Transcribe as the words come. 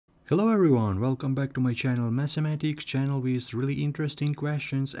Hello everyone, welcome back to my channel, Mathematics channel with really interesting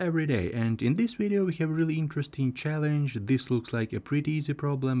questions every day. And in this video we have a really interesting challenge. This looks like a pretty easy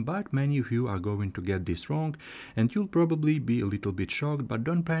problem, but many of you are going to get this wrong and you'll probably be a little bit shocked, but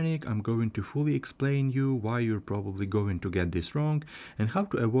don't panic. I'm going to fully explain you why you're probably going to get this wrong and how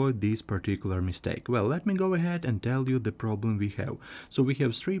to avoid this particular mistake. Well, let me go ahead and tell you the problem we have. So we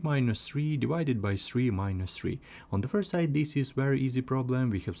have 3 minus 3 divided by 3 minus 3. On the first side, this is very easy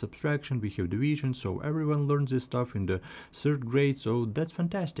problem. We have subtraction, we have division, so everyone learns this stuff in the 3rd grade, so that's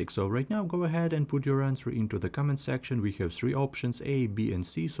fantastic. So right now go ahead and put your answer into the comment section. We have 3 options, A, B and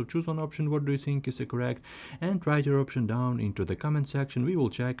C, so choose one option what do you think is correct and write your option down into the comment section. We will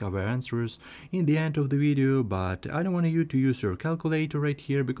check our answers in the end of the video, but I don't want you to use your calculator right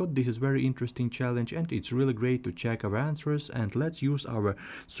here because this is very interesting challenge and it's really great to check our answers, and let's use our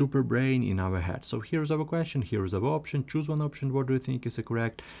super brain in our head. So here's our question, here's our option, choose one option what do you think is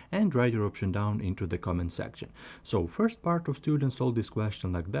correct and write your option down into the comment section. So first part of students solve this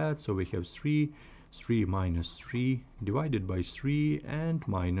question like that. So we have 3 minus 3 divided by 3 and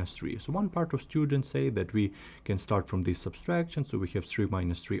minus 3. So one part of students say that we can start from this subtraction. So we have 3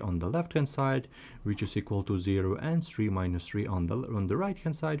 minus 3 on the left hand side, which is equal to 0, and 3 minus 3 on the right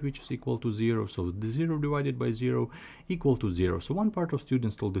hand side, which is equal to 0. So the 0 divided by 0 equal to 0. So one part of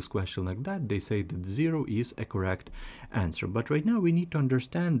students told this question like that. They say that 0 is a correct answer. But right now we need to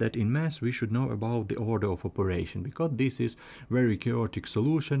understand that in math we should know about the order of operation, because this is very chaotic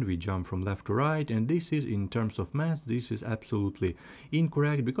solution. We jump from left to right, and this is, in terms of math, this is absolutely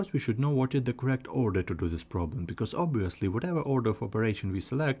incorrect, because we should know what is the correct order to do this problem, because obviously whatever order of operation we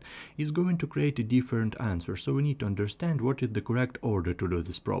select is going to create a different answer. So we need to understand what is the correct order to do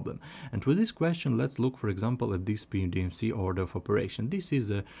this problem. And for this question, let's look for example at this PDMC order of operation. This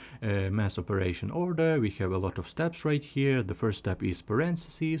is a math operation order. We have a lot of steps right here. The first step is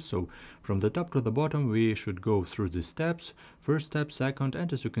parentheses, so from the top to the bottom we should go through the steps, first step, second,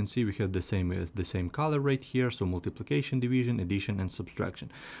 and as you can see we have the same color right here, so multiplication, division, addition and subtraction.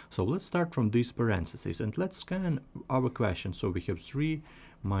 So let's start from these parentheses and let's scan our question. So we have 3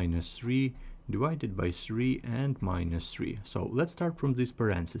 minus 3 divided by 3 and minus 3. So let's start from these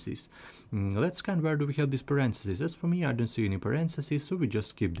parentheses. Let's scan where do we have these parentheses. As for me, I don't see any parentheses, so we just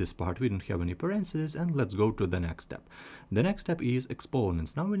skip this part. We don't have any parentheses, and let's go to the next step. The next step is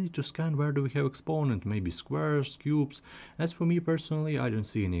exponents. Now we need to scan where do we have exponent, maybe squares, cubes. As for me personally, I don't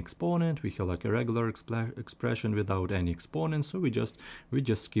see any exponent. We have like a regular expression without any exponent, so we just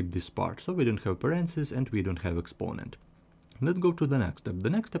skip this part. So we don't have parentheses and we don't have exponent. Let's go to the next step.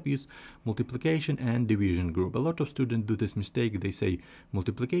 The next step is multiplication and division group. A lot of students do this mistake. They say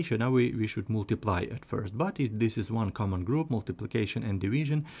multiplication, now we should multiply at first, but this is one common group, multiplication and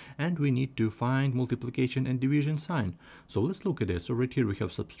division, and we need to find multiplication and division sign. So let's look at this. So right here we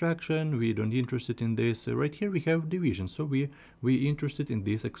have subtraction, we don't interested in this. Right here we have division, so we interested in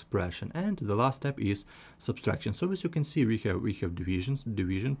this expression, and the last step is subtraction. So as you can see we have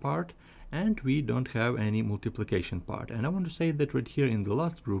division part, and we don't have any multiplication part. And I want to say that right here in the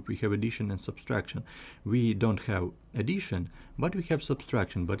last group we have addition and subtraction. We don't have addition, but we have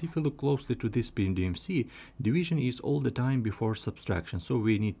subtraction. But if you look closely to this PDMC, division is all the time before subtraction. So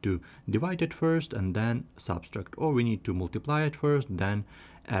we need to divide it first and then subtract, or we need to multiply it first, then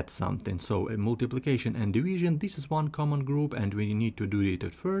add something. So multiplication and division, this is one common group, and we need to do it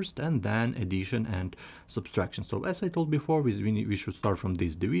at first and then addition and subtraction. So as I told before, we should start from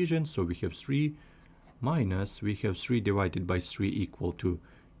this division. So we have 3 minus, we have 3 divided by 3 equal to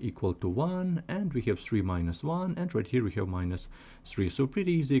 1, and we have 3 minus 1, and right here we have minus 3. So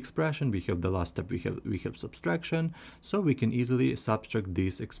pretty easy expression. We have the last step, we have subtraction, so we can easily subtract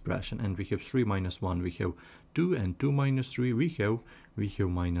this expression, and we have 3 minus 1, we have 2, and 2 minus 3, we have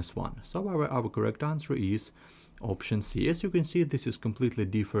minus 1. So our correct answer is option C. As you can see, this is completely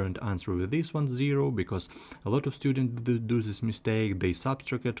different answer with this one, 0, because a lot of students do this mistake. They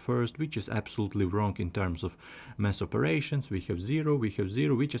subtract at first, which is absolutely wrong in terms of math operations. We have 0, which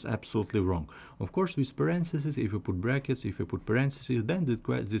is absolutely wrong. Of course, with parentheses, if we put brackets, if we put parentheses, then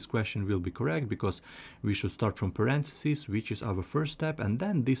this question will be correct, because we should start from parentheses, which is our first step, and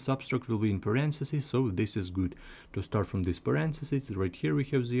then this subtract will be in parentheses. So this is good to start from these parentheses. Right here we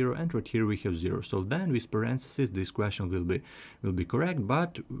have 0, and right here we have 0. So then with parentheses this question will be correct,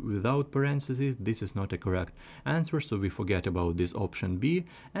 but without parentheses this is not a correct answer. So we forget about this option B,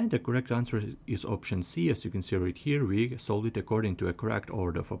 and the correct answer is option C. As you can see right here, we solved it according to a correct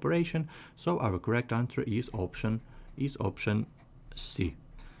order of operation. So our correct answer is option C.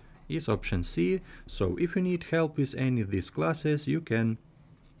 So if you need help with any of these classes, you can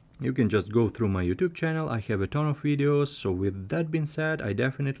You can just go through my YouTube channel, I have a ton of videos. So with that being said, I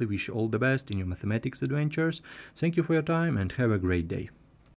definitely wish you all the best in your mathematics adventures. Thank you for your time and have a great day.